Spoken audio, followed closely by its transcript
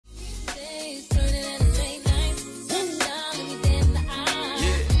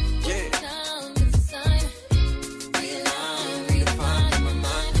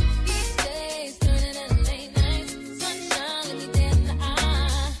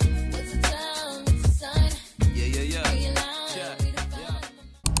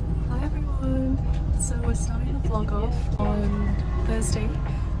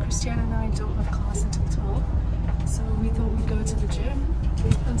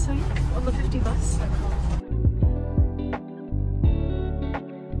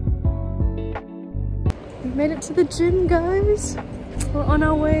Made it to the gym, guys. We're on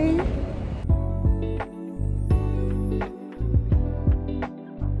our way.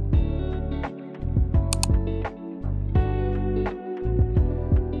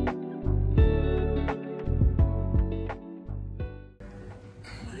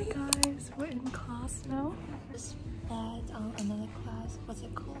 Hi guys, we're in class now. Another class, what's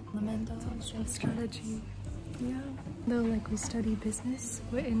it called? Fundamental Strategy. Yeah. Though like we study business,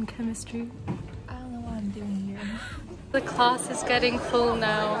 we're in chemistry. I don't know what I'm doing here. The class is getting full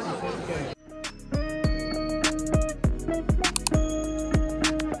now.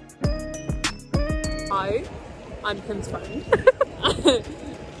 Hi, I'm Kim's friend.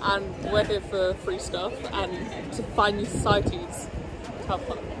 And we're here for free stuff and to find new societies to have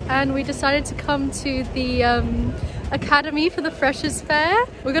fun. And we decided to come to the Academy for the Freshers Fair.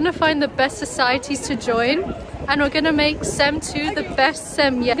 We're gonna find the best societies to join and we're gonna make Sem 2 the best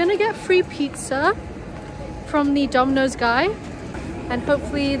Sem yet. We're gonna get free pizza from the Domino's guy and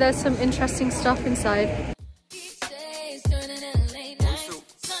hopefully there's some interesting stuff inside.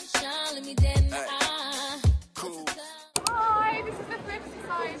 Hi, this is the Thrift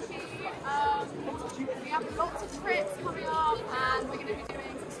Society. We have lots of trips coming up and we're going to be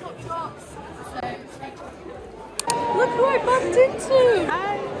doing some stop shops. Look who I bumped into!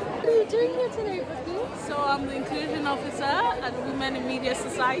 Hi! What are you doing here today, Bucky? So I'm the inclusion officer at the Women in Media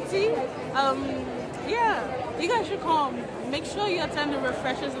Society. Yeah, you guys should come. Make sure you attend the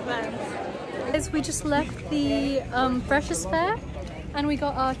Refreshers event. Guys, we just left the Freshers Fair and we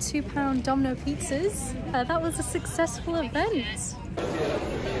got our £2 Domino pizzas. That was a successful event.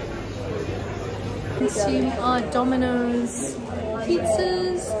 Consume our Domino's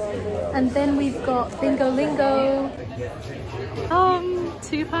pizzas and then we've got Bingo Lingo.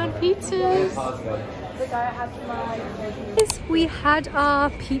 £2 pizzas. Yes, we had our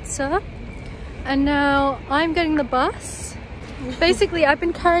pizza and now I'm getting the bus. Basically, I've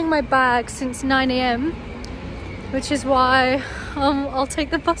been carrying my bag since 9 AM, which is why I'll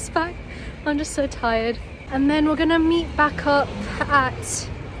take the bus back. I'm just so tired. And then we're gonna meet back up at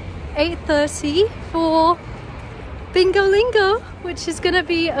 8:30 for Bingo Lingo, which is gonna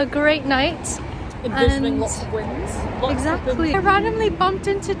be a great night. Envisioning lots of wins. Exactly. I randomly bumped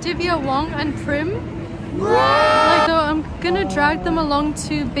into Divya Wong and Prim. Like, so I'm gonna drag them along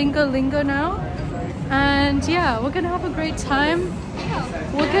to Bingo Lingo now. And yeah, we're gonna have a great time.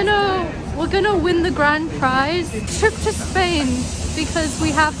 We're gonna win the grand prize trip to Spain because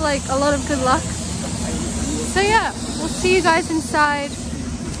we have like a lot of good luck. So yeah, we'll see you guys inside.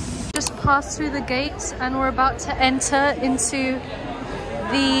 Just passed through the gates and we're about to enter into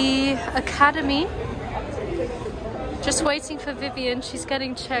the academy. Just waiting for Vivian, she's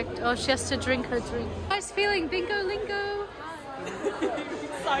getting checked. Oh, she has to drink her drink. How's feeling, Bingo Lingo?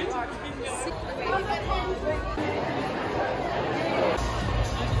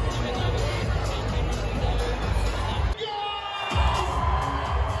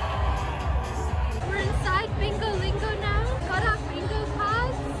 We're inside Bingo Lingo now. Got our bingo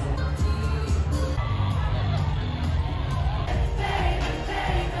cards.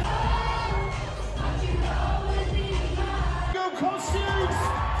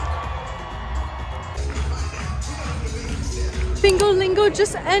 Bingo Lingo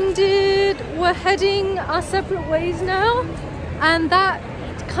just ended. We're heading our separate ways now, and that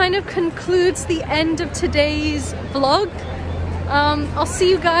kind of concludes the end of today's vlog. I'll see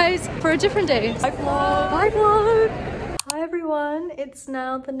you guys for a different day. Bye vlog. Bye vlog. Hi everyone, it's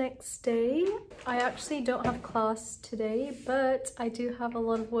now the next day. I actually don't have class today, but I do have a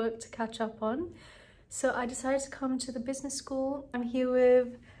lot of work to catch up on. So I decided to come to the business school. I'm here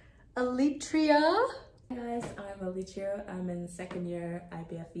with Alitria. Hi guys, I'm Alicia. I'm in second year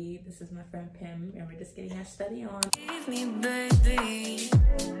IBFE. This is my friend Pim, and we're just getting our study on. Leave me, baby.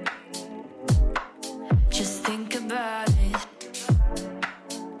 Just think about it.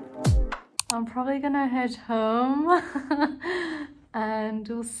 I'm probably gonna head home and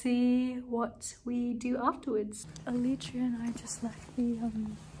we'll see what we do afterwards. Alitria and I just left the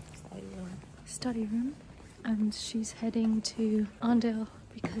study room and she's heading to Arndale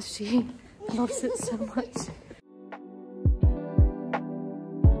because she loves it so much.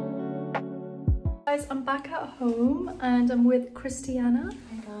 Guys, I'm back at home and I'm with Christiana.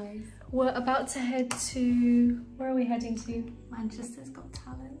 Hi guys. We're about to head to, where are we heading to? Manchester's Got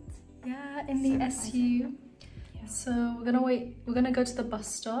Talent. Yeah, in the SU. Yeah. So we're gonna go to the bus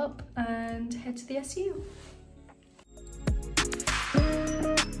stop and head to the SU.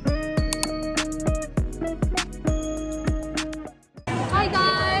 Hi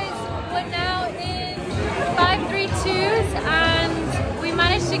guys, we're now in 532s and we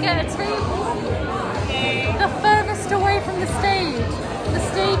managed to get a table. from the stage. The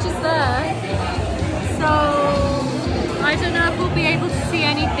stage is there. So I don't know if we'll be able to see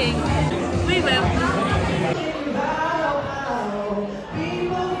anything. We will.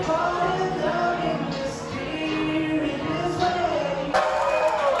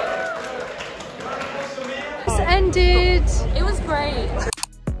 This ended. It was great.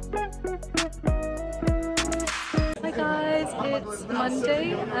 Hi guys, it's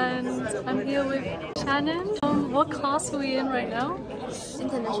Monday and I'm here with Shannon. What class are we in right now?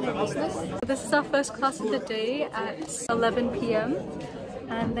 International business. This is our first class of the day at 11 p.m.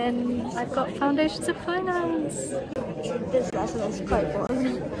 and then I've got Foundations of Finance. This lesson is quite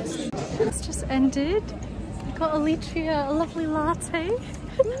boring. It's just ended. I got Alethea a lovely latte.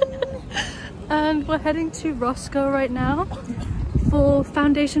 And we're heading to Roscoe right now for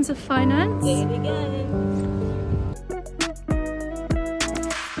Foundations of Finance.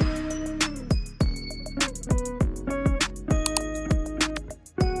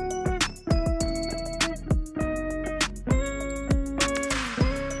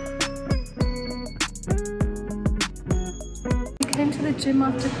 To the gym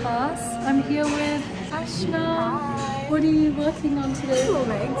after class. I'm here with Ashna. Hi. What are you working on today?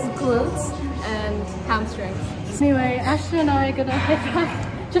 Legs, glutes, and hamstrings. Anyway, Ashna and I are gonna head back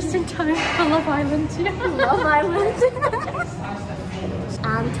just in time for Love Island. Love Island.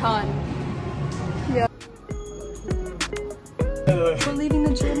 Anton. Yeah. We're leaving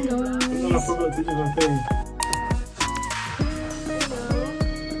the gym, guys. I forgot to do my thing.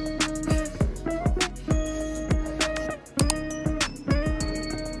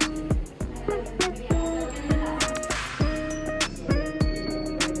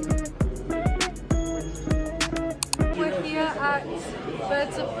 At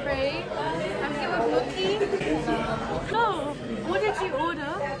Birds of Prey. I'm here with Mookie. No, what did you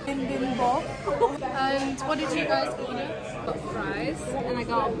order? Bimbimbo. And what did you guys order? Got fries and I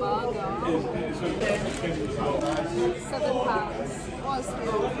got a burger.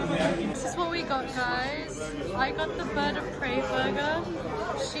 £7. This is what we got, guys. I got the Bird of Prey burger.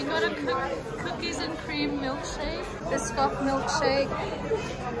 She got a cookies and cream milkshake, Biscoff milkshake,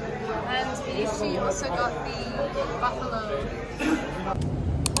 and she also got the buffalo.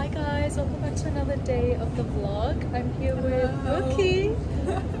 Hi guys, welcome back to another day of the vlog. I'm here with Mookie,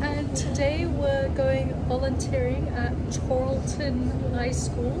 and today we're going volunteering at Chorlton High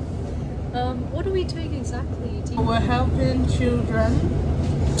School. What are we doing exactly? We're helping children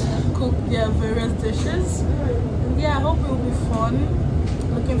cook their various dishes. Yeah, I hope it will be fun.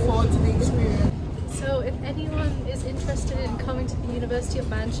 Looking forward to the experience. So if anyone is interested in coming to the University of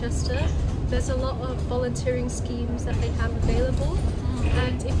Manchester, there's a lot of volunteering schemes that they have available,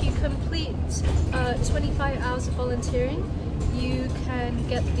 and if you complete 25 hours of volunteering, you can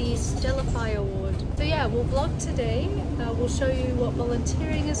get the Stellify Award. So yeah, we'll vlog today. We'll show you what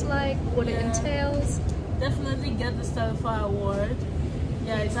volunteering is like, what it entails. Definitely get the Stellify Award.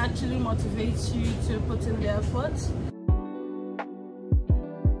 Yeah, it actually motivates you to put in the effort.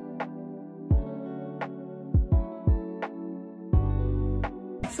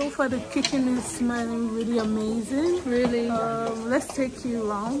 So far the kitchen is smelling really amazing. Really? Let's take you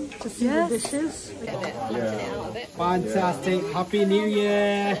around to see the dishes. Fantastic. Happy New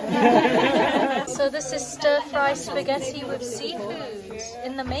Year. So this is stir-fry spaghetti with seafood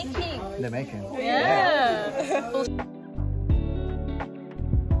in the making. In the making. Yeah.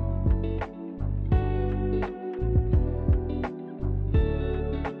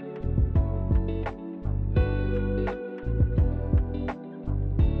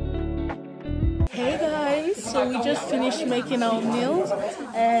 Hey guys, so we just finished making our meals,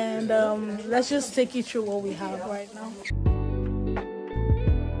 and let's just take you through what we have right now.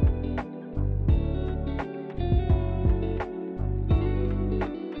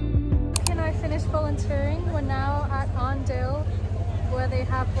 And I finished volunteering. We're now at Arndale, where they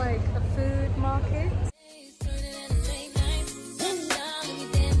have like a food market.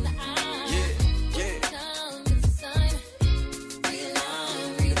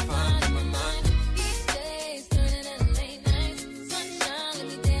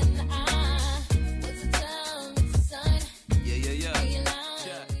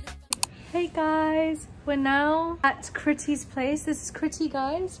 Hey guys, we're now at Kritty's place. This is Kritty,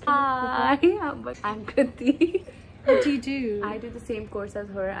 guys. Hi, I'm Kriti. What do you do? I do the same course as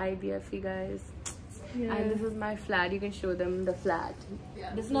her, IBFE, guys. Yeah. And this is my flat. You can show them the flat.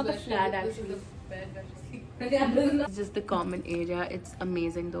 Yeah, this is not the flat actually. It's just the common area. It's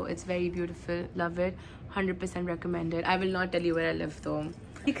amazing though. It's very beautiful. Love it. 100% recommended. I will not tell you where I live though.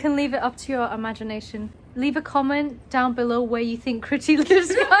 You can leave it up to your imagination. leave a comment down below where you think Kriti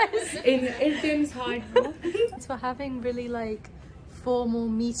lives, guys. in Pim's heart. So we're having really like formal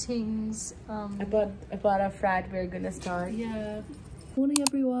meetings about our frat we're gonna start. Yeah. Morning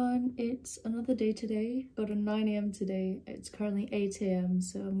everyone, it's another day today. Got a 9 AM today. It's currently 8 AM,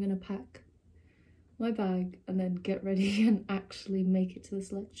 so I'm gonna pack my bag and then get ready and actually make it to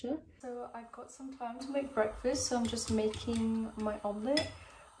this lecture. So I've got some time to make breakfast, so I'm just making my omelette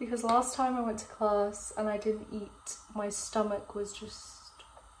because last time I went to class and I didn't eat, my stomach was just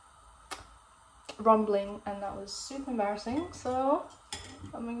rumbling and that was super embarrassing. So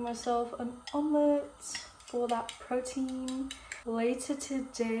I'm making myself an omelette for that protein. Later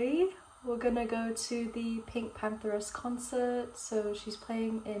today we're gonna go to the Pink Pantheress concert. So she's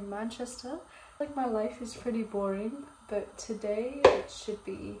playing in Manchester. Like my life is pretty boring, but today it should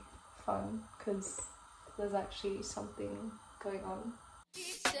be fun because there's actually something going on.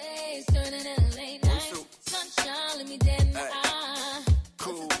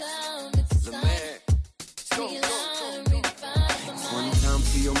 One time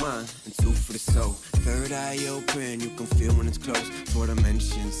for your mind and two for the soul. Third eye open, you can feel when it's close. Four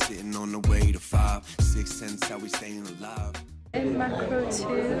dimensions sitting on the way to 5. 6 sense how we staying alive. In macro 2,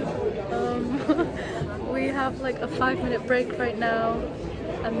 we have like a 5-minute break right now,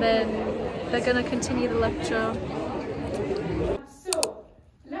 and then they're gonna continue the lecture. So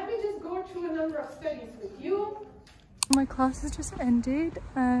let me just go through a number of studies with you. My class has just ended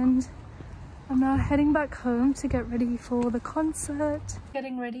and I'm now heading back home to get ready for the concert.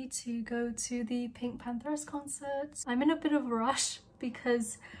 Getting ready to go to the Pink Pantheress concert. I'm in a bit of a rush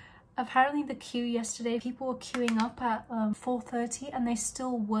because apparently the queue yesterday, people were queuing up at 4:30 and they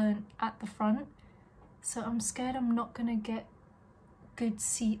still weren't at the front. So I'm scared I'm not gonna get good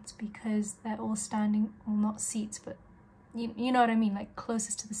seats because they're all standing, well not seats, but you know what I mean, like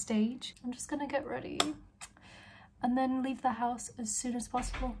closest to the stage. I'm just gonna get ready and then leave the house as soon as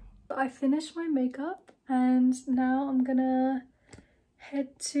possible. I finished my makeup and now I'm gonna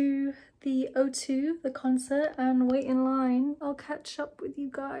head to the O2, the concert, and wait in line. I'll catch up with you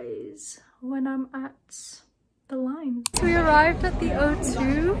guys when I'm at the line. So we arrived at the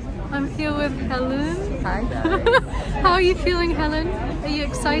O2. I'm here with Helen. Hi guys. How are you feeling, Helen? Are you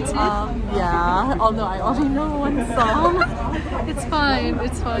excited? Yeah, although I only know one song. It's fine,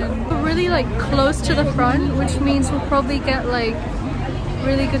 it's fine. We're really like close to the front, which means we'll probably get like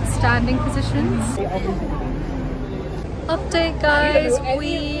really good standing positions. Update guys,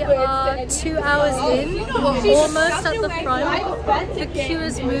 we are 2 hours in, we're almost at the front, the queue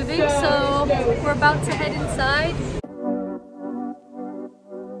is moving, so we're about to head inside.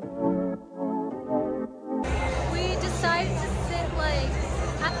 We decided to sit like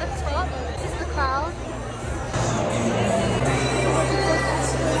at the top, this is the crowd.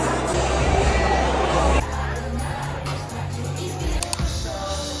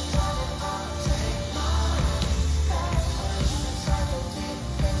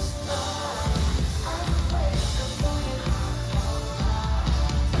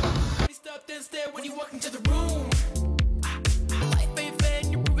 When you walk into the room, life ain't fair,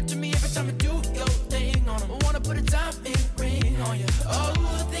 you prove it to me every time you do your thing on them. I wanna put a diamond ring on you. All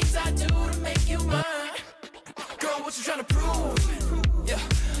the things I do to make you mine. Girl, what you trying to prove? Yeah,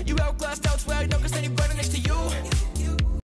 you outclassed, outswag,